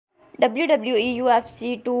WWE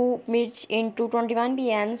UFC to merge into $21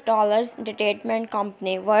 billion entertainment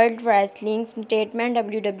company. World Wrestling's entertainment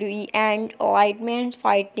WWE and Ultimate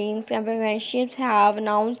Fighting Championships have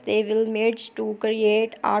announced they will merge to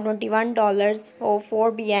create a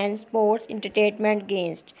 $21 billion sports entertainment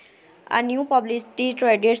against. A new publicly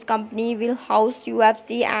traded company will house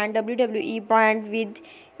UFC and WWE brand with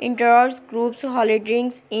interest groups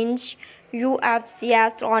holdings in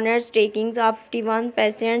UFC's owners taking a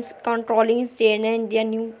 51% controlling stake in the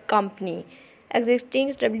new company.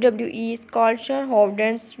 Existing WWE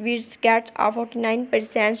shareholders will get a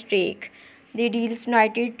 49% stake. The deals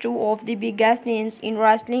united two of the biggest names in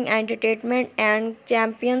wrestling entertainment and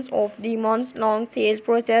champions of the months-long sales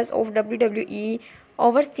process of WWE,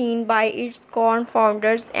 overseen by its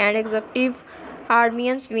co-founders and executive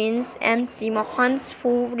Harmians Vince MC Mohan's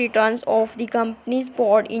who returns off the company's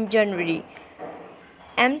board in January.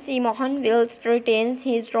 MC Mohan will retain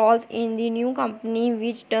his roles in the new company,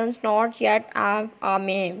 which does not yet have a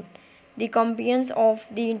name. The companies of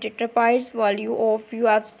the enterprise value of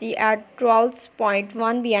UFC at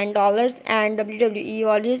 $12.1 billion and WWE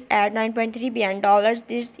values at $9.3 billion.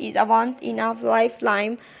 This is a once in a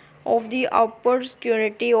lifetime of the upper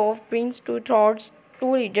security of brings two thoughts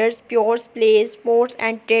two leaders, pure play sports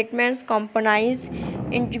entertainment companies.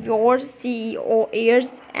 Interviewers CEO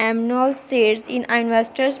airs annual shares in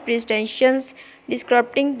investors' presentations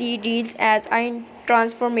describing the deals as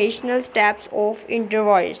transformational steps of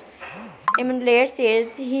interviewers. Emmanuel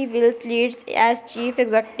says he will lead as chief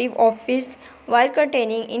executive office while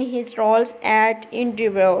continuing in his roles at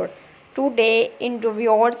Endeavor. Today,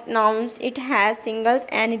 Endeavor announced it has singles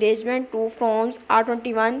an engagement to form a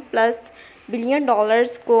 $21+ billion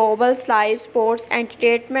global live sports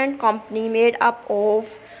entertainment company made up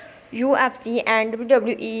of UFC and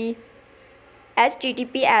WWE.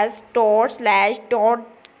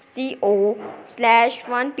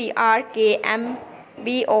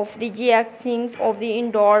 https://co/1prkmb of the GXings of the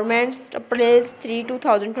endorsements April 3,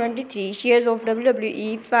 2023. Shares of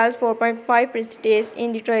WWE fell 4.5%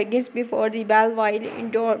 in the trading before the bell while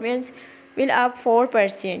endorsements will up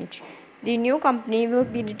 4%. The new company will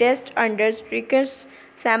be listed under Strickers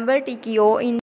Samber TKO in